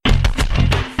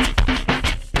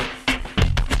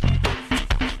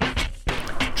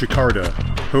Jakarta,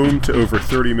 home to over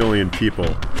 30 million people.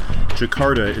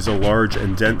 Jakarta is a large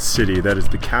and dense city that is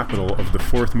the capital of the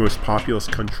fourth most populous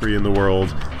country in the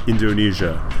world,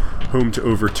 Indonesia, home to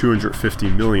over 250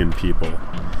 million people.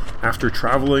 After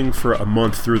traveling for a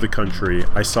month through the country,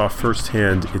 I saw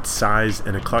firsthand its size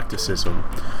and eclecticism.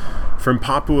 From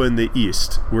Papua in the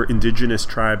east, where indigenous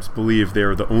tribes believe they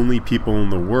are the only people in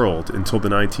the world until the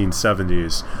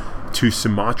 1970s, to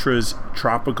Sumatra's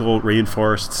tropical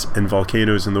rainforests and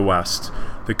volcanoes in the west,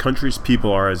 the country's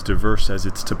people are as diverse as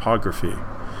its topography.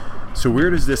 So where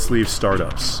does this leave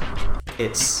startups?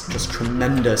 It's just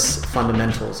tremendous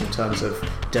fundamentals in terms of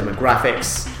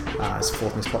demographics, it's the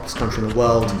fourth most populous country in the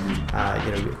world,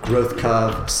 growth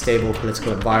curve, stable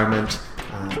political environment,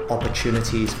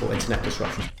 opportunities for internet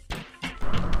disruption.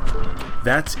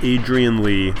 That's Adrian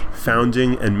Lee,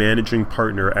 founding and managing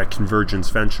partner at Convergence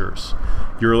Ventures.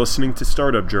 You're listening to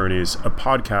Startup Journeys, a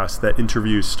podcast that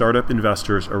interviews startup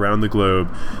investors around the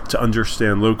globe to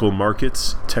understand local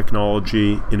markets,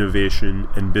 technology, innovation,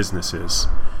 and businesses.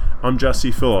 I'm Jesse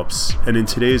Phillips, and in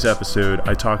today's episode,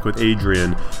 I talk with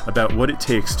Adrian about what it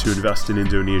takes to invest in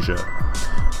Indonesia.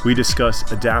 We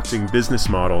discuss adapting business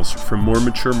models from more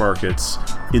mature markets,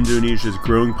 Indonesia's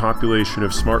growing population of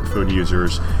smartphone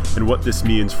users, and what this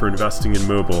means for investing in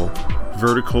mobile,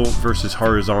 vertical versus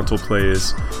horizontal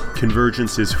plays,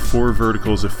 Convergence's 4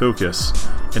 verticals of focus,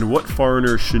 and what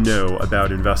foreigners should know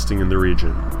about investing in the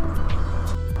region.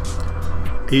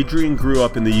 Adrian grew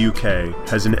up in the UK,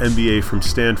 has an MBA from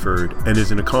Stanford, and is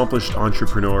an accomplished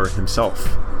entrepreneur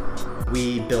himself.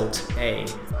 We built an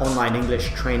online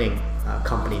English training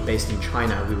company based in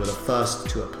China. We were the first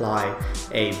to apply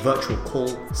a virtual call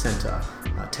center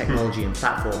technology and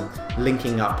platform,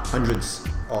 linking up hundreds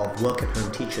of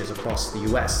work-at-home teachers across the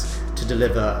US to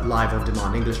deliver live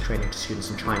on-demand English training to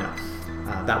students in China.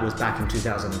 That was back in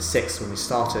 2006 when we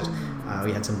started.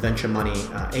 We had some venture money,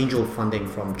 angel funding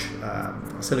from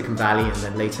Silicon Valley, and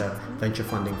then later venture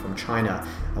funding from China.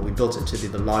 We built it to be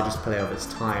the largest player of its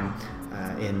time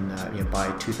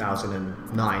by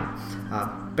 2009.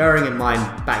 Bearing in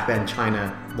mind, back then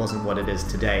China wasn't what it is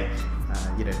today.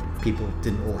 People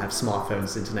didn't all have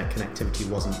smartphones. Internet connectivity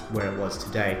wasn't where it was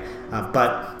today.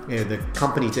 But the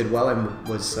company did well and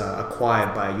was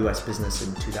acquired by a US business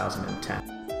in 2010.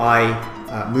 I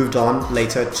moved on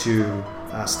later to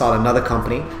start another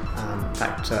company, in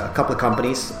fact a couple of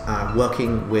companies,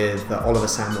 working with Oliver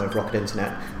Samwer of Rocket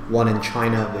Internet, one in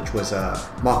China which was a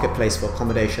marketplace for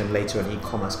accommodation, later an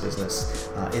e-commerce business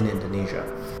in Indonesia.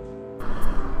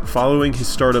 Following his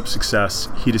startup success,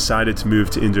 he decided to move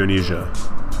to Indonesia.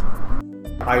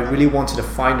 I really wanted to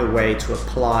find a way to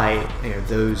apply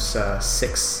those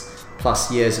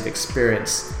 6+ years of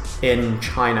experience in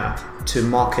China to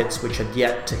markets which had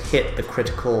yet to hit the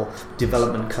critical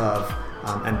development curve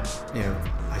and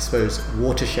I suppose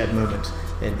watershed moment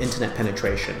in internet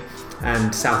penetration,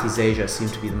 and Southeast Asia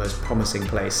seemed to be the most promising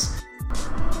place.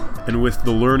 And with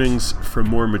the learnings from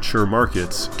more mature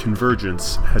markets,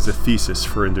 Convergence has a thesis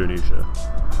for Indonesia.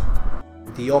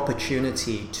 The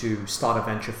opportunity to start a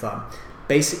venture firm,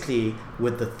 basically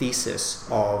with the thesis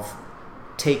of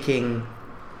taking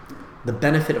the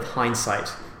benefit of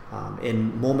hindsight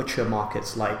in more mature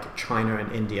markets like China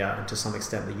and India, and to some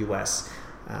extent the US,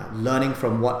 learning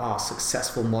from what are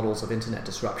successful models of internet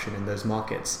disruption in those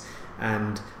markets,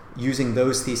 and using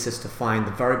those theses to find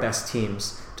the very best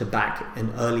teams to back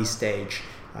an early stage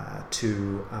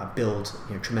to build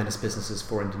tremendous businesses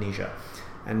for Indonesia.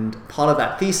 And part of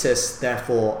that thesis,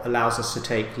 therefore, allows us to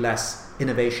take less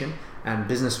innovation and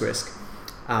business risk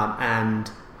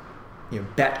and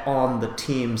bet on the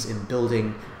teams in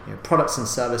building products and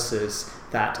services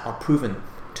that are proven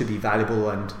to be valuable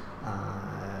and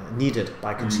needed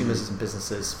by consumers and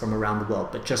businesses from around the world,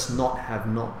 but just have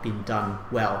not been done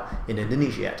well in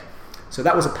Indonesia yet. So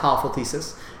that was a powerful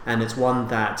thesis, and it's one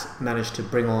that managed to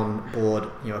bring on board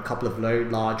a couple of very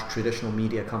large traditional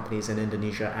media companies in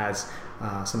Indonesia as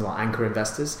some of our anchor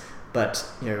investors. But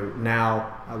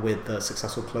now with the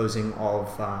successful closing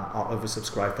of our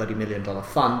oversubscribed $30 million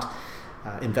fund,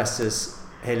 investors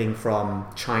hailing from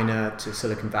China to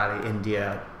Silicon Valley,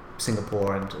 India,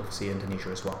 Singapore, and obviously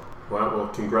Indonesia as well. Wow, well,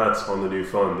 congrats on the new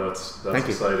fund. That's Thank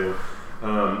exciting. You.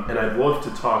 And I'd love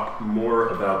to talk more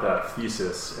about that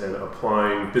thesis and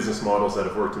applying business models that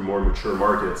have worked in more mature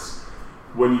markets.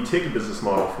 When you take a business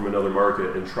model from another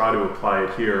market and try to apply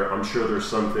it here, I'm sure there's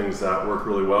some things that work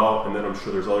really well, and then I'm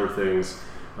sure there's other things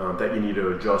that you need to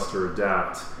adjust or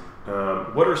adapt.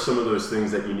 What are some of those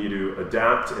things that you need to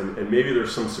adapt, and maybe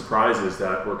there's some surprises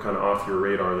that were kind of off your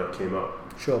radar that came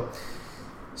up? Sure.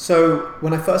 So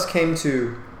when I first came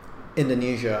to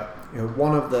Indonesia,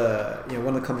 one of the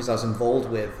companies I was involved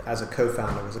with as a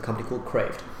co-founder was a company called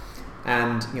Craved.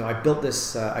 And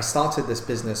I started this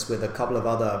business with a couple of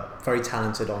other very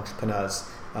talented entrepreneurs.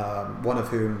 One of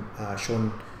whom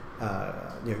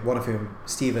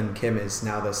Stephen Kim is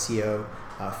now the CEO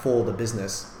for the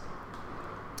business.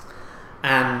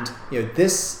 And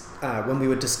this when we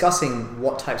were discussing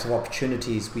what types of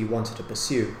opportunities we wanted to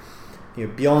pursue,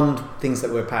 beyond things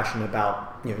that we're passionate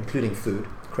about, including food.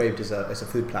 Craved is a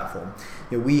food platform.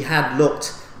 We had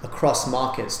looked across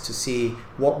markets to see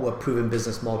what were proven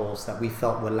business models that we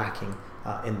felt were lacking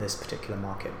in this particular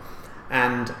market.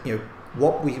 And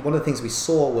one of the things we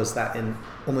saw was that in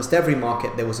almost every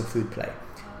market there was a food play,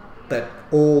 but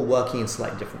all working in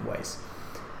slightly different ways.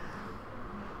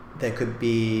 There could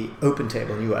be OpenTable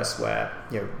in the US, where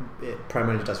it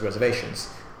primarily does reservations.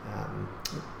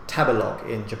 Tabelog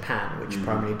in Japan, which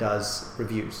primarily does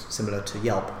reviews, similar to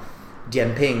Yelp.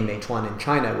 Dianping Meituan in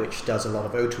China, which does a lot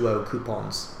of O2O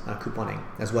couponing,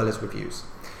 as well as reviews.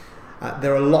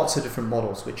 There are lots of different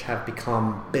models which have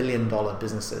become billion-dollar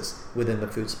businesses within the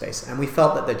food space, and we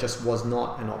felt that there just was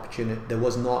not an opportunity. There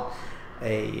was not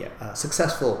a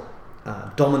successful,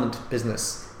 dominant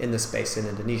business in this space in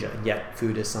Indonesia, and yet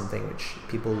food is something which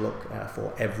people look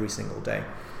for every single day.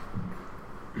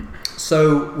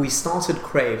 So we started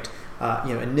Craved,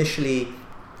 initially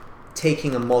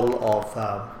taking a model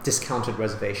of discounted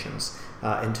reservations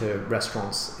into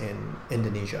restaurants in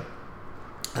Indonesia.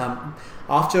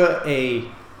 After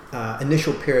a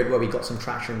initial period where we got some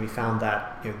traction, we found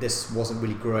that this wasn't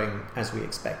really growing as we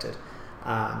expected,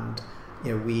 and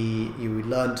we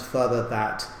learned further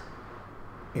that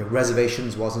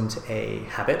reservations wasn't a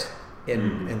habit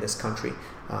in this country.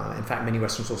 In fact, many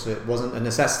restaurants also, it wasn't a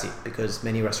necessity, because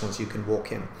many restaurants you can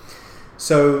walk in.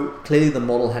 So clearly the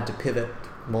model had to pivot,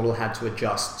 model had to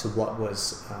adjust to what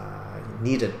was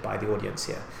needed by the audience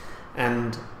here.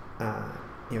 And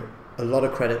a lot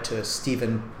of credit to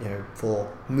Stephen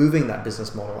for moving that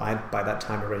business model. I had by that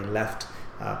time already left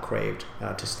Craved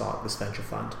to start this venture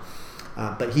fund.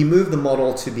 But he moved the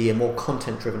model to be a more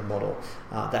content-driven model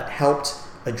that helped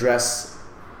address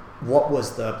what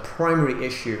was the primary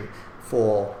issue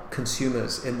for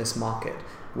consumers in this market,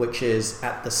 which is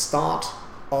at the start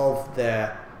of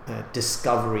their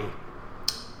discovery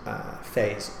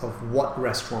phase of what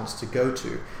restaurants to go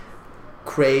to.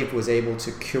 Crave was able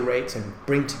to curate and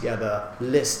bring together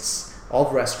lists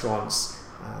of restaurants,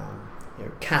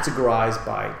 categorized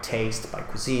by taste, by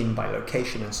cuisine, by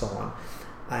location, and so on,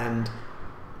 and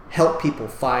help people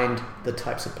find the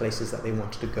types of places that they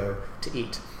wanted to go to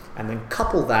eat. And then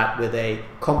couple that with a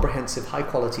comprehensive,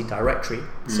 high-quality directory,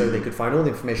 so they could find all the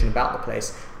information about the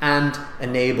place, and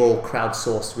enable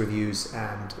crowdsourced reviews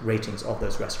and ratings of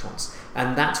those restaurants.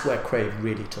 And that's where Crave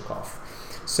really took off.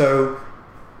 So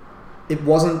it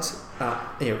wasn't,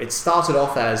 it started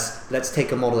off as, let's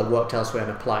take a model that worked elsewhere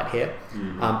and apply it here.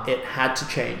 It had to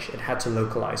change, it had to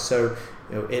localize. So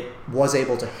it was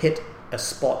able to hit a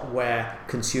spot where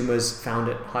consumers found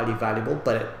it highly valuable,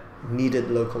 but it needed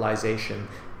localization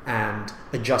and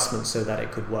adjustment so that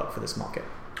it could work for this market.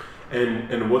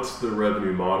 And what's the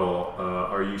revenue model?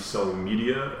 Are you selling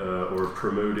media or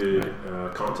promoted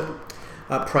content?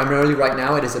 Primarily right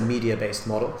now it is a media-based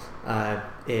model.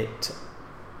 It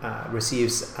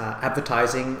receives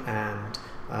advertising and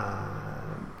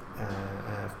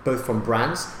both from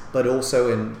brands, but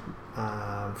also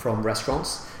from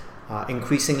restaurants.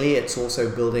 Increasingly, it's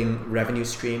also building revenue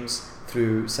streams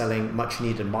through selling much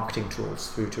needed marketing tools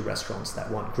through to restaurants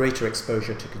that want greater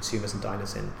exposure to consumers and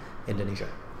diners in Indonesia.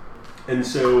 And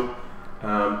so,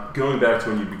 going back to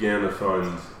when you began the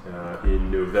fund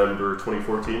in November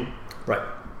 2014, right?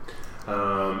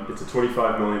 It's a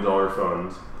 $25 million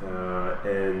fund,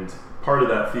 and part of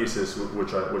that thesis,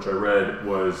 which I read,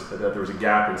 was that there was a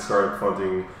gap in startup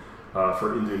funding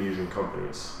for Indonesian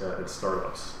companies and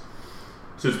startups.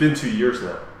 So it's been 2 years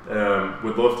now.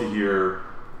 Would love to hear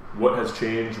what has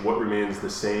changed, what remains the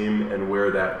same, and where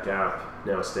that gap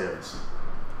now stands.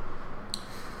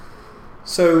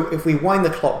 So if we wind the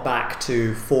clock back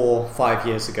to 4-5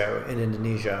 years ago in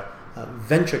Indonesia,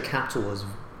 venture capital was,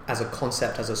 as a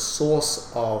concept, as a source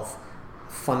of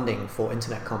funding for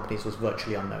internet companies, was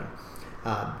virtually unknown.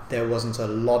 There wasn't a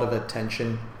lot of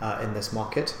attention in this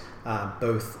market,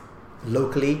 both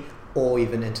locally or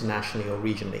even internationally or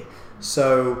regionally.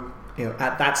 So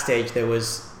at that stage there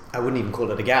was, I wouldn't even call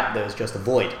it a gap, there was just a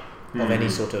void of any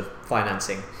sort of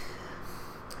financing.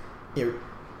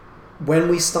 When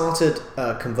we started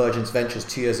Convergence Ventures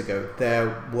 2 years ago,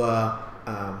 there were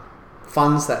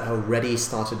funds that had already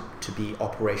started to be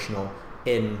operational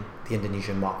in the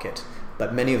Indonesian market,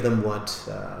 but many of them weren't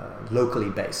locally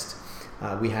based.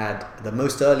 We had the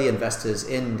most early investors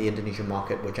in the Indonesian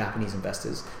market were Japanese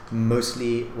investors,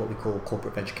 mostly what we call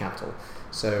corporate venture capital.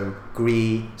 So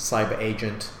GRI,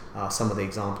 CyberAgent are some of the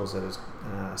examples of those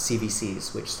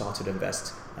CVCs which started to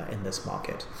invest in this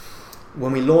market.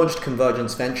 When we launched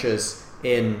Convergence Ventures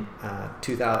in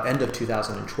end of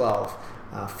 2012,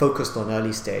 focused on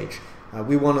early stage,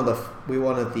 we one of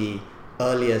the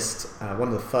earliest, one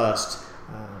of the first,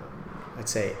 I'd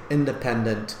say,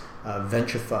 independent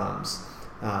venture firms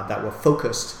that were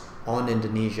focused on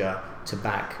Indonesia to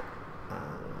back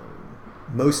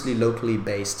mostly locally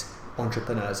based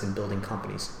entrepreneurs in building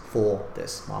companies for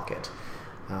this market.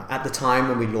 At the time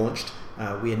when we launched,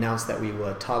 we announced that we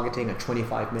were targeting a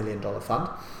 $25 million fund,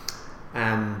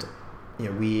 and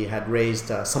we had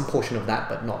raised some portion of that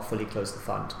but not fully closed the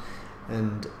fund.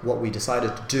 And what we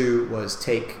decided to do was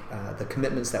take the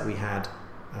commitments that we had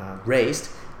raised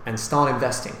and start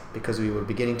investing, because we were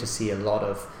beginning to see a lot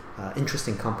of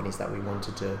interesting companies that we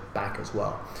wanted to back as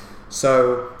well.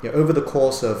 So over the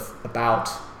course of about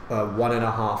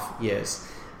 1.5 years,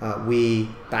 we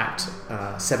backed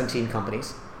 17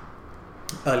 companies,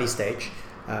 early stage.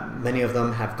 Many of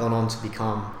them have gone on to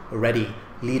become already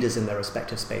leaders in their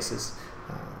respective spaces.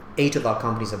 8 of our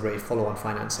companies have raised follow-on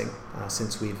financing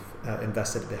since we've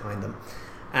invested behind them.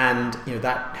 And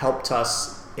that helped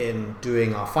us in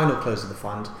doing our final close of the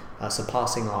fund,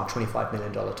 surpassing our $25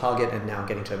 million target and now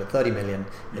getting to over 30 million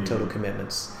in total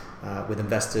commitments with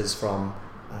investors from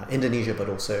Indonesia but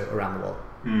also around the world.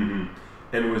 Mm-hmm.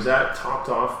 And was that topped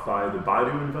off by the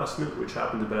Baidu investment, which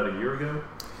happened about a year ago?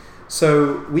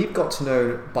 So we've got to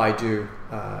know Baidu,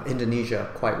 Indonesia,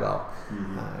 quite well.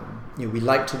 We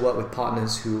like to work with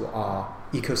partners who are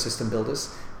ecosystem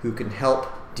builders, who can help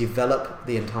develop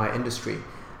the entire industry.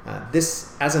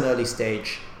 This, as an early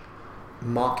stage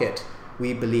market,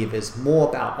 we believe is more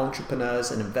about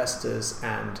entrepreneurs and investors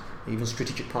and even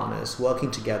strategic partners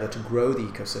working together to grow the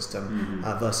ecosystem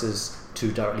versus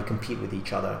to directly compete with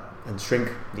each other and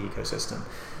shrink the ecosystem.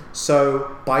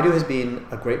 So Baidu has been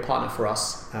a great partner for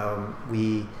us.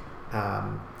 We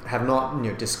have not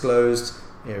disclosed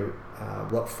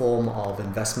what form of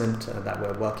investment that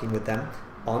we're working with them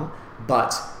on,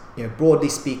 but broadly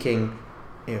speaking,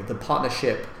 the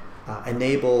partnership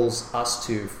enables us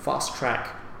to fast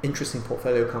track interesting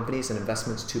portfolio companies and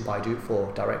investments to Baidu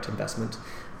for direct investment.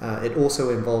 It also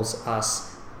involved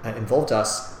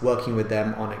us working with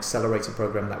them on an accelerator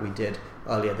program that we did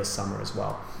earlier this summer as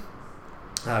well.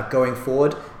 Going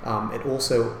forward, it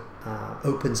also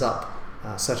opens up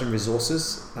certain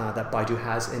resources that Baidu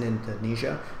has in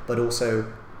Indonesia, but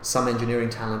also some engineering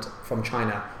talent from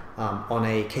China on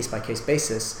a case-by-case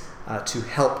basis to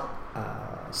help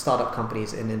startup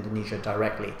companies in Indonesia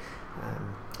directly,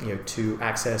 to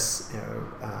access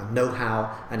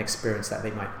know-how and experience that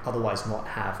they might otherwise not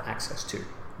have access to.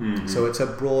 So it's a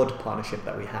broad partnership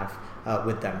that we have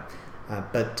with them.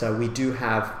 But we do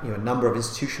have a number of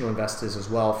institutional investors as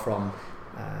well from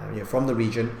the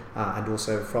region and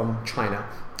also from China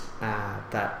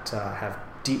that have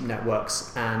deep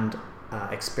networks and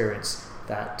experience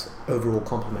that overall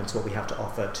complements what we have to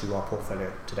offer to our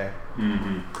portfolio today.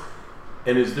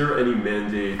 And is there any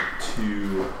mandate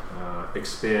to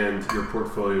expand your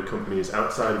portfolio companies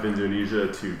outside of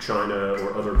Indonesia to China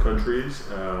or other countries,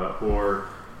 or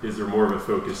is there more of a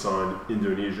focus on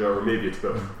Indonesia, or maybe it's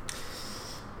both?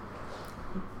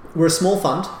 We're a small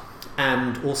fund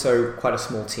and also quite a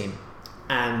small team,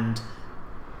 and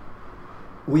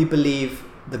we believe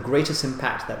the greatest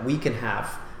impact that we can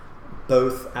have,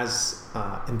 both as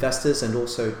investors and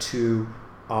also to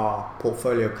our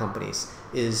portfolio companies,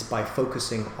 is by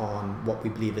focusing on what we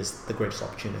believe is the greatest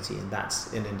opportunity, and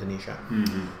that's in Indonesia.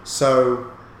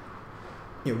 So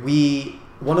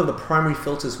one of the primary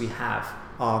filters we have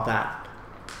are that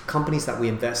companies that we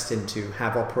invest into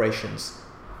have operations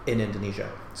in Indonesia.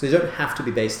 So they don't have to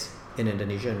be based in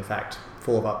Indonesia. In fact,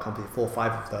 4 or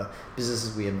 5 of the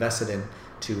businesses we invested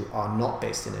into are not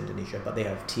based in Indonesia, but they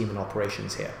have team and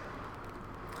operations here.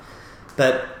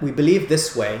 But we believe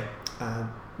this way,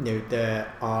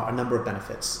 there are a number of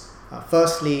benefits.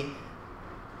 Firstly,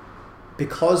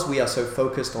 because we are so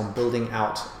focused on building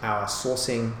out our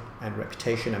sourcing and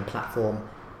reputation and platform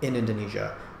in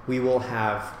Indonesia, we will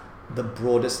have the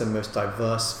broadest and most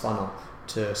diverse funnel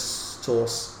to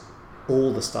source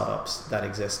all the startups that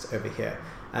exist over here.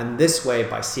 And this way,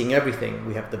 by seeing everything,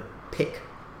 we have the pick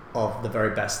of the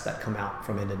very best that come out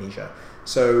from Indonesia.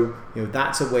 So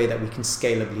that's a way that we can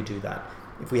scalably do that.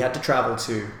 If we had to travel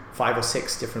to 5 or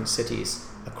 6 different cities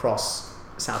across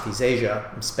Southeast Asia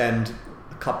and spend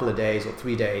a couple of days or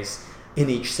 3 days in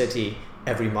each city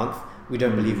every month, we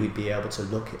don't believe we'd be able to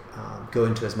go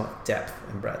into as much depth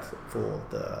and breadth for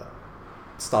the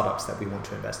startups that we want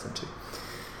to invest into.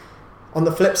 On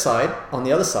the flip side, on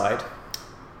the other side,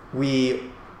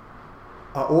 we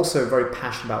are also very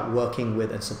passionate about working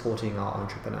with and supporting our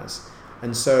entrepreneurs.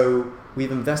 And so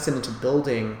we've invested into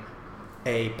building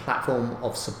a platform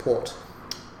of support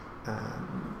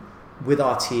with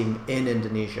our team in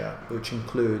Indonesia, which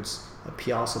includes a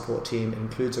PR support team,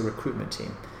 includes a recruitment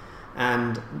team.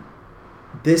 And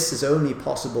this is only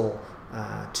possible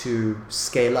to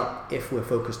scale up if we're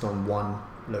focused on one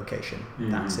location,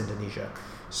 that's Indonesia.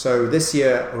 So this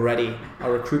year already,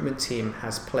 our recruitment team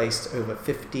has placed over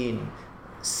 15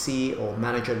 C or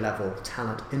manager level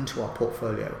talent into our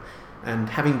portfolio. And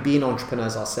having been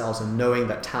entrepreneurs ourselves and knowing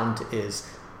that talent is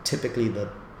typically the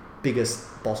biggest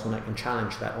bottleneck and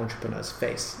challenge that entrepreneurs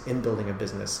face in building a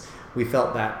business, we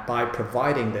felt that by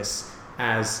providing this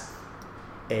as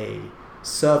a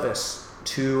service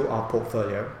to our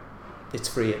portfolio, it's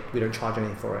free, we don't charge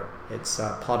anything for it. It's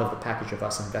part of the package of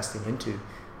us investing into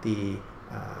the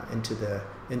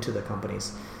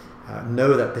companies.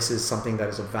 Know that this is something that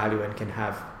is of value and can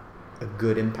have a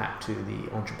good impact to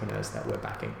the entrepreneurs that we're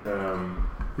backing.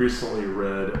 Recently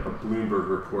read a Bloomberg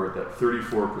report that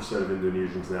 34% of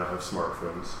Indonesians now have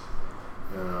smartphones.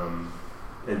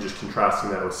 And just contrasting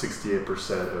that with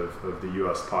 68% of the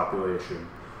US population.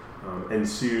 And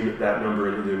soon that number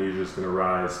in Indonesia is going to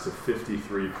rise to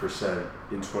 53%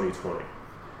 in 2020.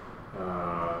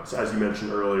 So as you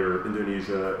mentioned earlier,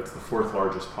 Indonesia, it's the fourth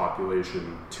largest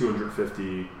population,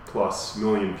 250 plus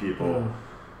million people.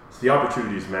 So the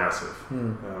opportunity is massive.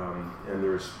 And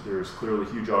there's clearly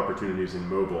huge opportunities in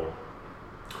mobile.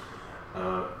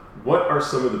 What are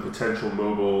some of the potential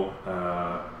mobile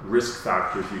risk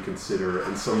factors you consider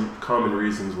and some common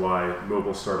reasons why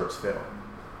mobile startups fail?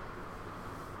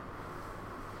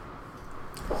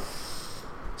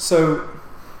 So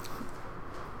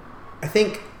I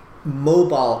think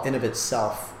mobile in of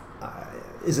itself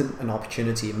isn't an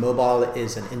opportunity. Mobile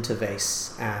is an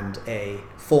interface and a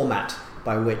format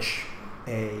by which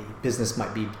a business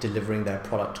might be delivering their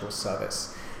product or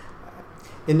service.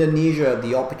 Indonesia,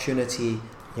 the opportunity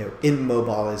in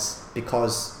mobile is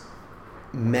because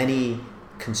many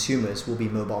consumers will be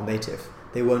mobile native.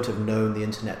 They won't have known the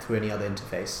internet through any other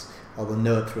interface, or they'll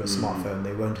know it through a smartphone.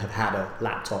 They won't have had a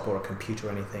laptop or a computer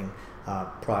or anything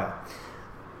prior.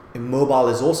 And mobile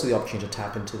is also the opportunity to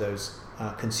tap into those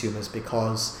consumers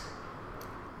because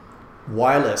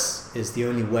wireless is the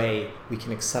only way we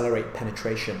can accelerate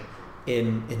penetration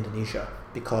in Indonesia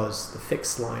because the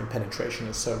fixed line penetration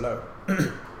is so low.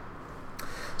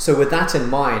 So with that in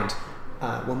mind,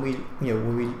 when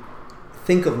we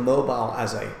think of mobile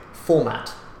as a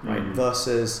format, right,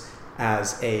 versus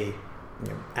as a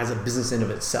business in of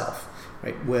itself,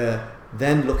 right, we're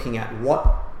then looking at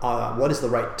what is the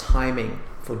right timing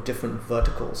for different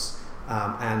verticals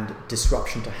and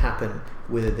disruption to happen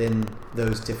within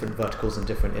those different verticals and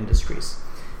different industries.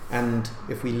 And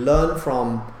if we learn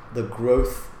from the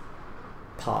growth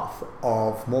path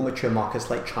of more mature markets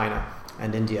like China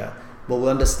and India, well, we'll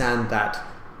understand that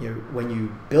when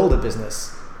you build a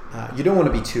business, you don't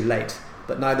want to be too late,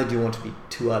 but neither do you want to be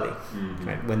too early,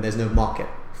 right, when there's no market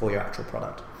for your actual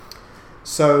product.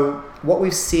 So what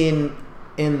we've seen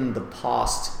in the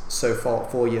past so far,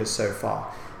 4 years so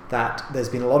far, that there's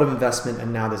been a lot of investment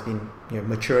and now there's been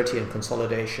maturity and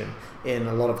consolidation in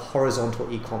a lot of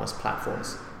horizontal e-commerce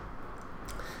platforms.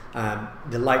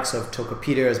 The likes of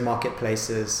Tokopedia as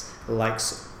marketplaces, the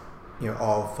likes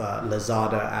of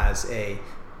Lazada as a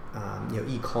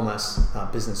e-commerce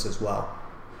business as well.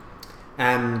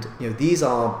 And these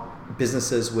are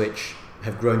businesses which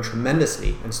have grown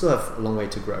tremendously and still have a long way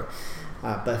to grow,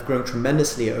 but have grown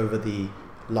tremendously over the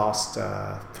last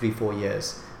 3-4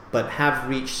 years, but have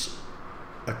reached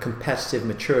a competitive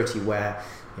maturity where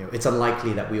it's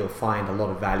unlikely that we'll find a lot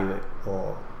of value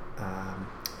or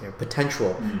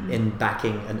potential in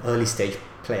backing an early stage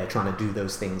player trying to do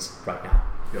those things right now.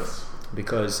 Yes.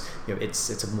 Because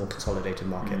it's a more consolidated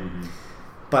market.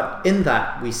 But in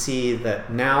that, we see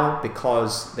that now,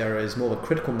 because there is more of a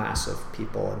critical mass of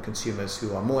people and consumers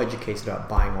who are more educated about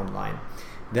buying online,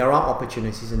 there are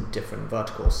opportunities in different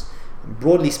verticals.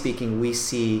 Broadly speaking, we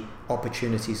see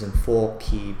opportunities in 4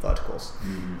 key verticals.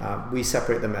 We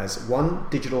separate them as 1,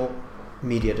 digital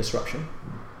media disruption.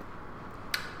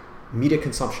 Media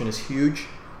consumption is huge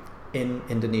in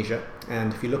Indonesia,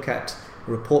 and if you look at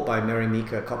a report by Mary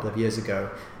Meeker a couple of years ago,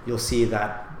 you'll see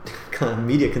that kind of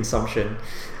media consumption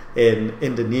in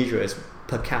Indonesia is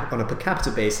on a per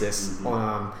capita basis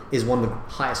is one of the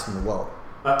highest in the world.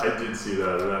 I did see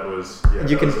that, and that was. Yeah,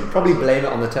 you can probably blame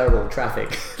it on the terrible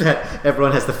traffic that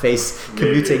everyone has to face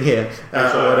commuting here.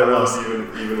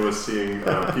 Actually, even was seeing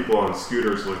people on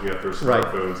scooters looking at their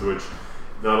smartphones, which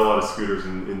not a lot of scooters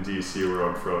in DC where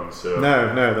I'm from. So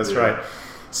no, that's right.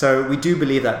 So we do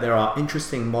believe that there are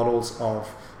interesting models of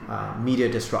media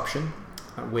disruption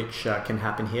which can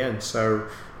happen here, and so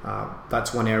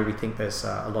that's one area we think there's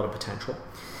a lot of potential.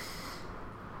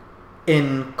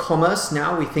 In commerce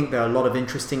now, we think there are a lot of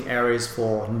interesting areas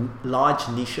for large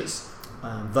niches,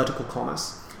 vertical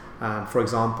commerce. For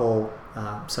example,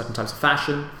 certain types of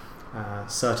fashion,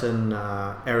 certain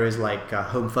areas like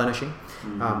home furnishing.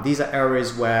 These are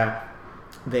areas where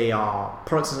they are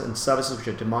products and services which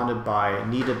are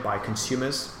needed by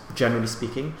consumers, generally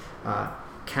speaking,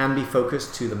 can be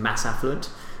focused to the mass affluent,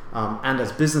 and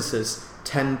as businesses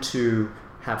tend to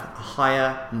have a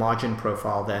higher margin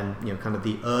profile than kind of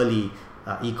the early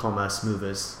e-commerce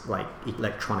movers like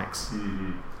electronics.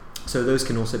 So those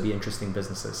can also be interesting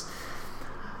businesses.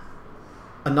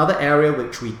 Another area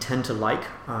which we tend to like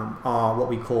are what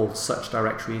we call search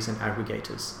directories and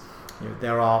aggregators.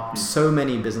 There are so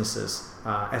many businesses,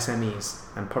 SMEs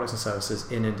and products and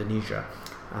services in Indonesia,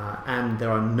 and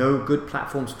there are no good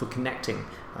platforms for connecting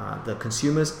the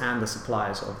consumers and the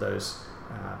suppliers of those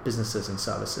businesses and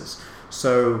services.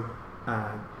 So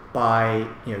by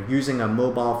using a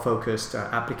mobile-focused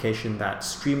application that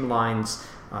streamlines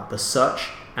the search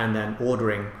and then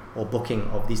ordering or booking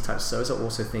of these types of services are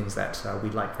also things that we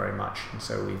like very much, and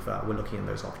so we're looking at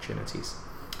those opportunities.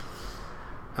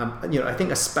 I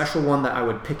think a special one that I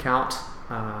would pick out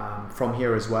from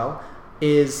here as well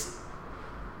is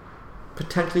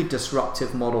potentially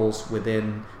disruptive models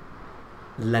within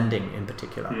lending in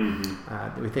particular.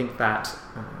 We think that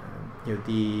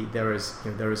there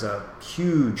is a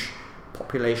huge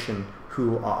population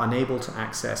who are unable to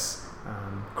access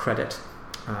credit,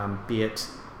 be it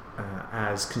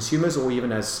as consumers or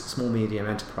even as small medium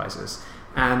enterprises,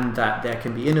 and that there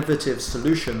can be innovative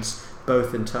solutions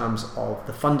both in terms of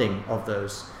the funding of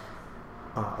those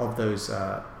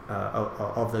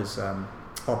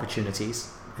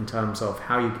opportunities in terms of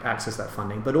how you access that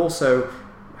funding, but also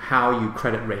how you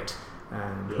credit rate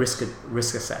and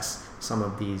risk assess some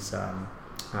of these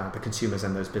the consumers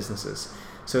and those businesses.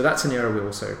 So that's an area we're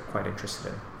also quite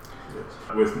interested in.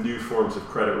 Yes. With new forms of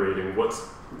credit rating,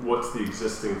 what's the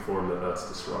existing form that's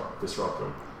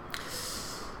disrupting?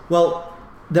 Well,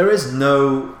 there is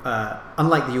no,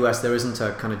 unlike the US, there isn't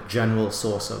a kind of general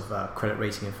source of credit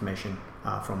rating information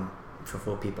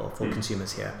for people, for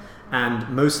consumers here. And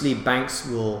mostly banks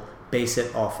will base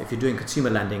it off, if you're doing consumer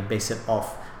lending, base it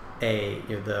off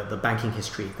the banking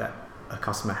history that a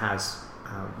customer has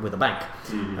with a bank.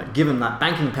 Given that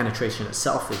banking penetration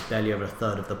itself is barely over a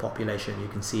third of the population, you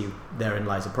can see therein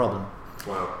lies a problem.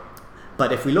 Wow.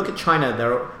 But if we look at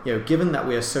China, given that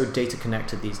we are so data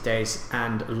connected these days,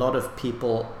 and a lot of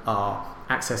people are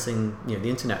accessing the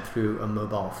internet through a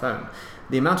mobile phone,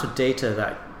 the amount of data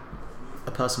that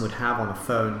a person would have on a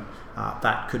phone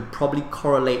that could probably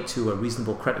correlate to a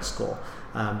reasonable credit score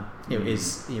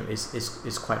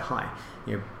is quite high.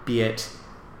 Be it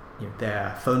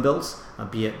their phone bills,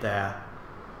 be it their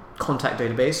contact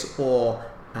database, or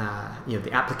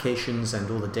the applications and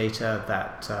all the data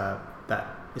that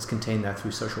is contained there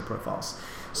through social profiles.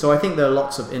 So I think there are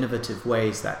lots of innovative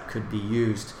ways that could be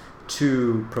used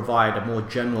to provide a more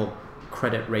general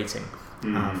credit rating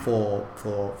for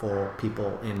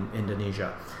people in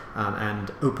Indonesia,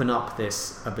 and open up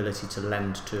this ability to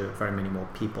lend to very many more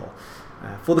people.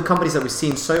 For the companies that we've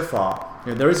seen so far,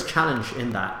 there is a challenge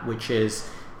in that, which is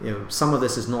some of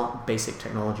this is not basic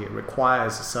technology. It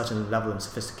requires a certain level of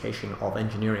sophistication of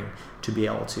engineering to be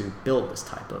able to build this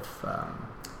type of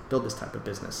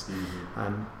business.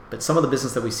 But some of the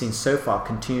business that we've seen so far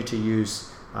continue to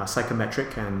use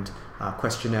psychometric and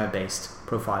questionnaire-based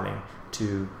profiling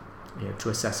to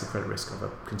assess the credit risk of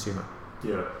a consumer.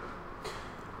 Yeah.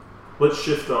 Let's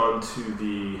shift on to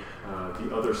the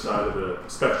other side of the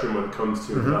spectrum when it comes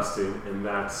to investing, and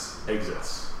that's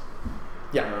exits.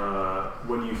 Yeah.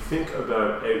 When you think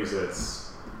about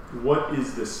exits, what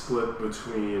is the split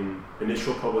between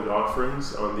initial public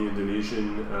offerings on the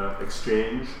Indonesian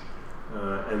exchange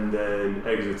and then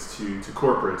exits to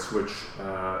corporates, which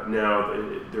now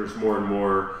there's more and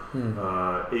more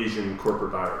Asian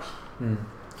corporate buyers?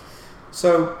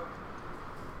 So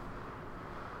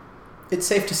it's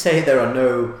safe to say there are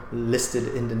no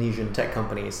listed Indonesian tech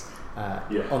companies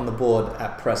on the board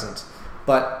at present.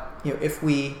 But if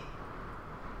we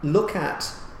look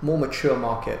at more mature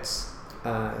markets,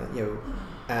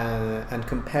 and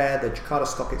compare the Jakarta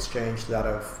Stock Exchange to that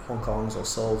of Hong Kong's or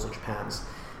Seoul's or Japan's,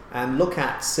 and look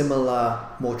at similar,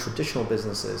 more traditional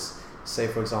businesses, say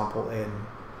for example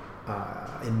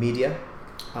in media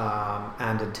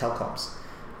and in telecoms.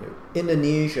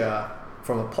 Indonesia,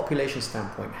 from a population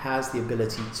standpoint, has the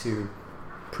ability to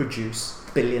produce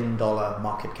billion-dollar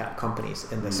market cap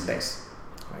companies in this space,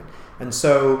 right? And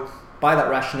so, by that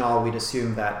rationale, we'd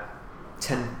assume that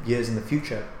 10 years in the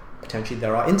future, potentially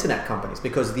there are internet companies,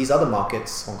 because these other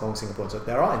markets, Hong Kong, Singapore, so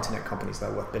there are internet companies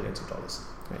that are worth billions of dollars.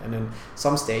 Right? And in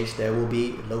some stage, there will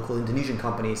be local Indonesian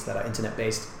companies that are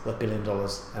internet-based, worth $1 billion and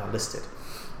are listed.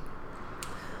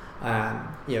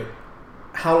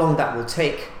 How long that will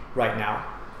take right now,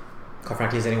 quite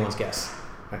frankly, is anyone's guess.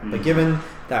 Right? But given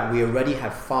that we already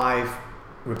have 5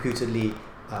 reputedly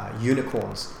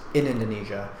unicorns in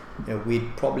Indonesia,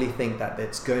 we'd probably think that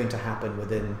it's going to happen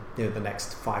within the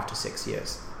next 5 to 6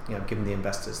 years, given the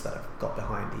investors that have got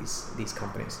behind these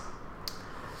companies.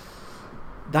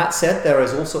 That said, there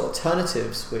is also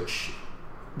alternatives which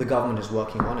the government is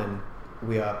working on, and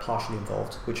we are partially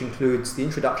involved, which includes the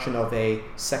introduction of a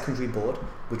secondary board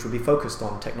which would be focused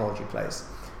on technology plays.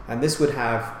 And this would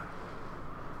have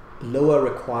lower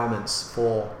requirements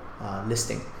for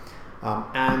listing,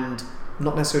 and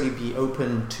not necessarily be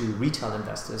open to retail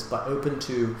investors, but open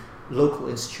to local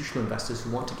institutional investors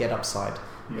who want to get upside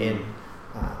in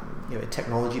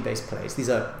technology-based plays.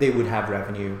 They would have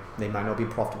revenue. They might not be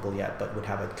profitable yet, but would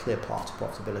have a clear path to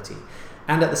profitability,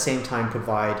 and at the same time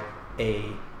provide a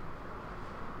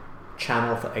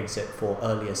channel for exit for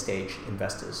earlier stage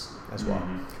investors as well.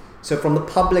 So from the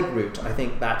public route, I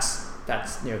think that's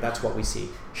what we see.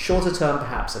 Shorter term,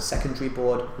 perhaps a secondary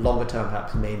board. Longer term,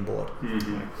 perhaps a main board.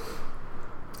 Right?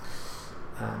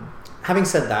 Having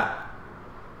said that,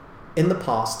 in the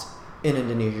past, in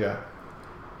Indonesia,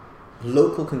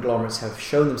 local conglomerates have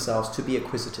shown themselves to be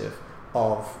acquisitive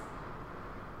of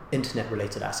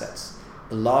internet-related assets.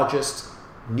 The largest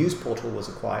news portal was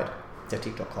acquired,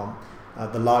 Detik.com.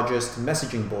 The largest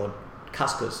messaging board,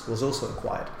 Kaskus, was also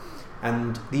acquired.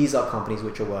 And these are companies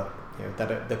which are worth,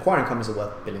 the acquiring companies are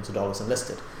worth billions of dollars and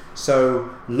listed. So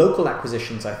local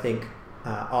acquisitions, I think,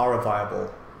 are a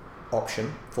viable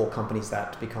option for companies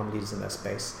that become leaders in their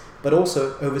space, but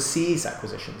also overseas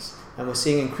acquisitions. And we're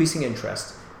seeing increasing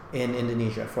interest in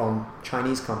Indonesia from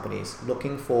Chinese companies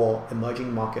looking for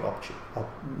emerging markets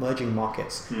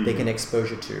they can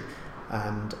exposure to,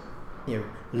 and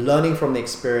learning from the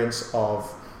experience of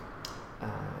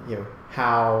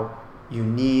how you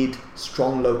need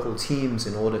strong local teams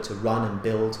in order to run and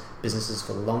build businesses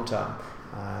for the long term.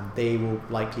 They will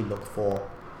likely look for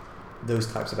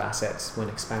those types of assets when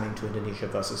expanding to Indonesia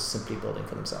versus simply building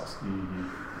for themselves.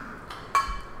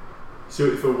 So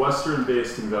if a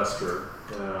Western-based investor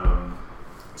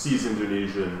sees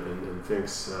Indonesia and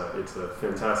thinks it's a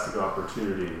fantastic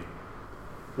opportunity,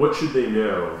 what should they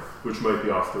know which might be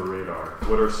off their radar?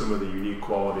 What are some of the unique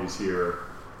qualities here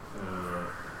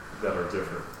that are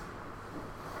different?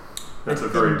 That's a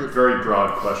very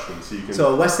broad question.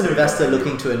 So a Western investor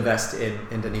looking to invest in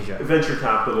Indonesia. A venture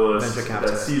capitalist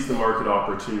that sees the market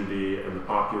opportunity and the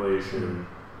population.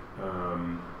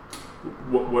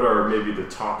 What are maybe the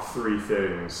top 3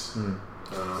 things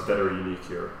that are unique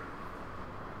here?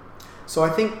 So I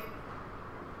think,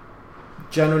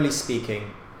 generally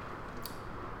speaking,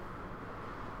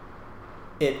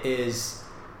 it is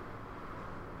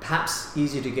perhaps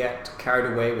easier to get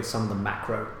carried away with some of the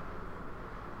macro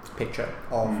picture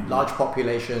of large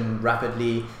population,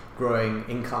 rapidly growing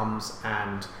incomes,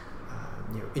 and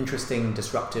interesting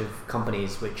disruptive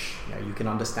companies which you can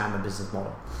understand the business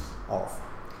model of.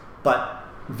 But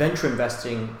venture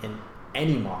investing in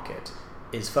any market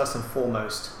is first and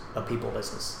foremost a people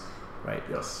business, right?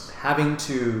 Yes. Having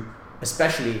to,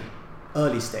 especially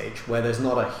early stage where there's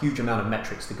not a huge amount of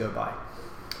metrics to go by.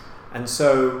 And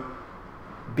so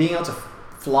being able to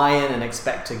fly in and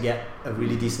expect to get a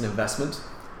really decent investment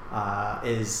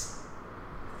is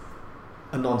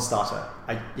a non-starter.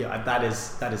 That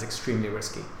is extremely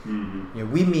risky.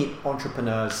 We meet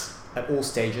entrepreneurs at all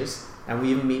stages, and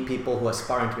we even meet people who are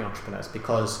aspiring to be entrepreneurs,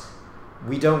 because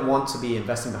we don't want to be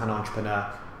investing behind an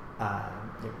entrepreneur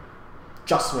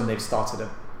just when they've started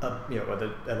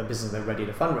a business they're ready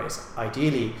to fundraise.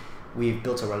 Ideally, we've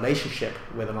built a relationship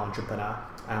with an entrepreneur,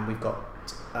 and we've got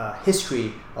a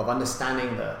history of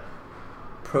understanding the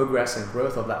progress and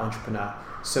growth of that entrepreneur,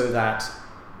 so that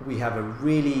we have a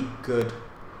really good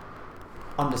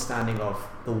understanding of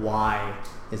the why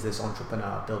is this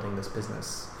entrepreneur building this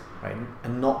business, right?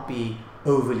 And not be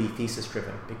overly thesis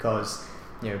driven, because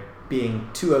being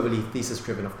too overly thesis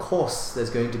driven, of course there's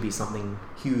going to be something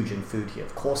huge in food here,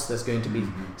 of course there's going to be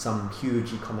some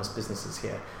huge e-commerce businesses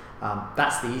here,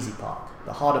 That's the easy part.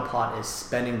 The harder part is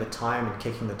spending the time and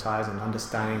kicking the tires and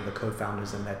understanding the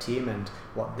co-founders and their team and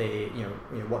what they,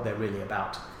 what they're really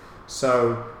about.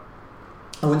 So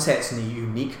I wouldn't say it's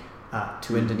unique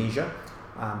to Indonesia,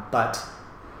 but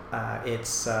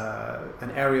it's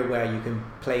an area where you can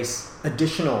place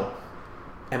additional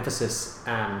emphasis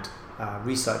and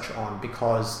research on,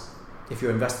 because if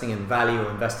you're investing in value or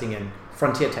investing in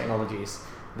frontier technologies,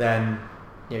 then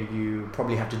you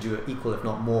probably have to do equal, if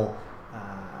not more,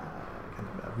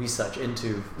 research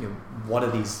into what are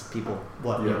these people,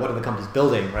 what are the companies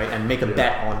building, right, and make a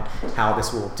bet on how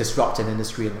this will disrupt an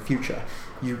industry in the future.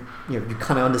 You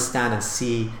kind of understand and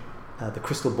see the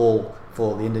crystal ball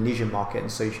for the Indonesian market,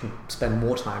 and so you can spend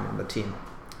more time on the team.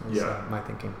 That's my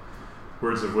thinking.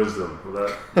 Words of wisdom. Well,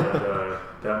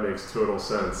 that makes total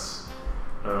sense.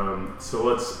 So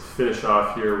let's finish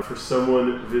off here. For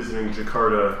someone visiting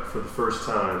Jakarta for the first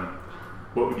time,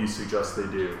 what would you suggest they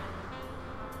do?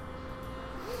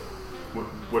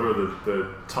 What are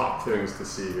the top things to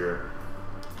see here?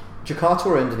 Jakarta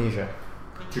or Indonesia?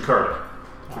 Jakarta.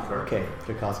 Okay,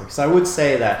 Jakarta. So I would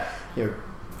say that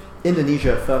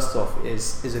Indonesia, first off,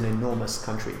 is an enormous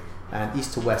country, and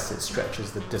east to west it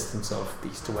stretches the distance of the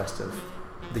east to west of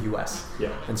the US.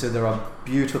 Yeah. And so there are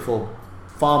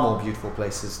far more beautiful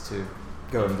places to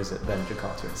go and visit than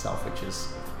Jakarta itself, which is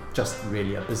just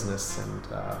really a business and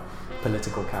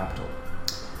political capital.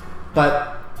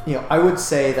 But I would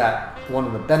say that one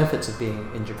of the benefits of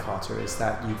being in Jakarta is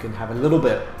that you can have a little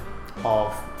bit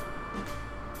of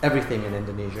everything in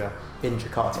Indonesia in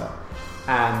Jakarta.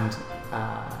 And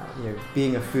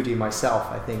being a foodie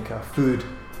myself, I think food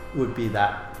would be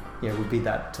that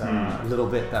little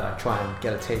bit that I try and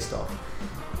get a taste of.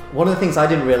 One of the things I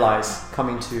didn't realize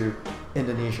coming to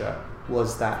Indonesia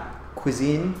was that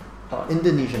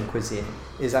Indonesian cuisine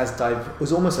is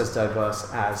almost as diverse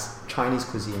as Chinese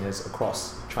cuisine is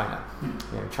across China.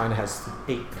 China has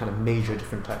 8 kind of major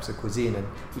different types of cuisine, and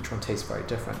each one tastes very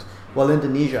different. Well,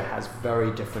 Indonesia has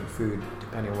very different food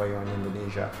depending on where you're in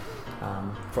Indonesia.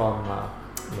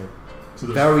 So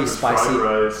very there's spicy fried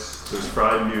rice, there's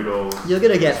fried noodles. You're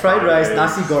gonna get fried rice, eggs,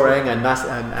 nasi goreng, and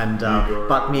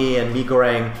bakmi and mie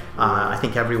goreng. I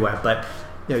think everywhere. But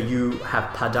you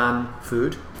have Padang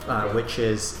food, which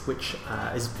is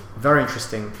very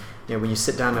interesting. When you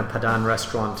sit down at a Padang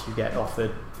restaurant, you get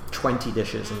offered 20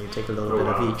 dishes, and you take a little bit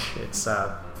of each. It's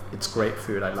great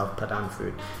food. I love Padang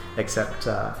food, except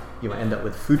you end up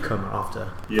with food coma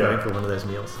after going for one of those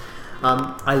meals.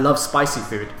 I love spicy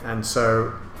food, and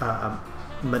so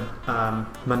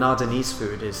Manadhanese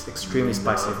food is extremely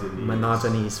spicy.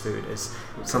 Manadhanese food is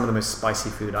some of the most spicy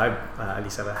food I've at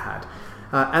least ever had.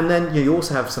 And then you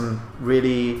also have some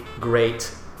really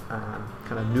great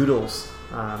kind of noodles,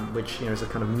 which is a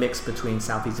kind of mix between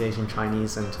Southeast Asian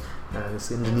Chinese and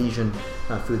this Indonesian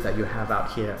food that you have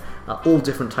out here. All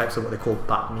different types of what they call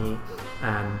bakmi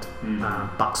and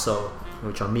bakso,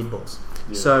 which are meatballs.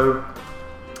 Yeah. So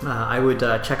I would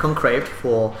check on Craved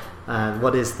for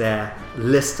what is their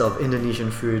list of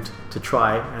Indonesian food to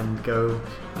try, and go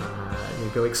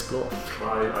explore.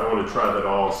 I want to try that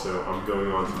all, so I'm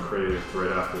going on to Craved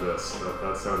right after this.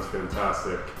 That sounds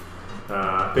fantastic.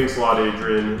 Thanks a lot,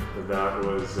 Adrian. That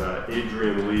was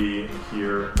Adrian Lee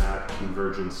here at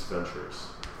Convergence Ventures.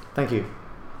 Thank you.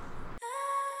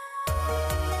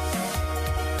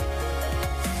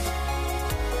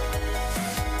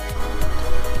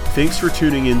 Thanks for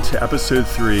tuning in to episode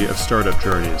 3 of Startup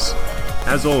Journeys.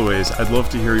 As always, I'd love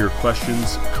to hear your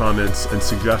questions, comments, and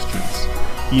suggestions.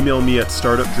 Email me at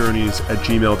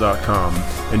startupjourneys@gmail.com,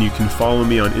 and you can follow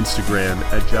me on Instagram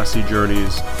at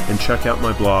jessejourneys, and check out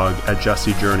my blog at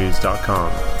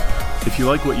jessejourneys.com. If you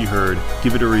like what you heard,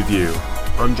 give it a review.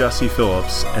 I'm Jesse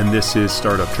Phillips, and this is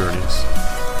Startup Journeys.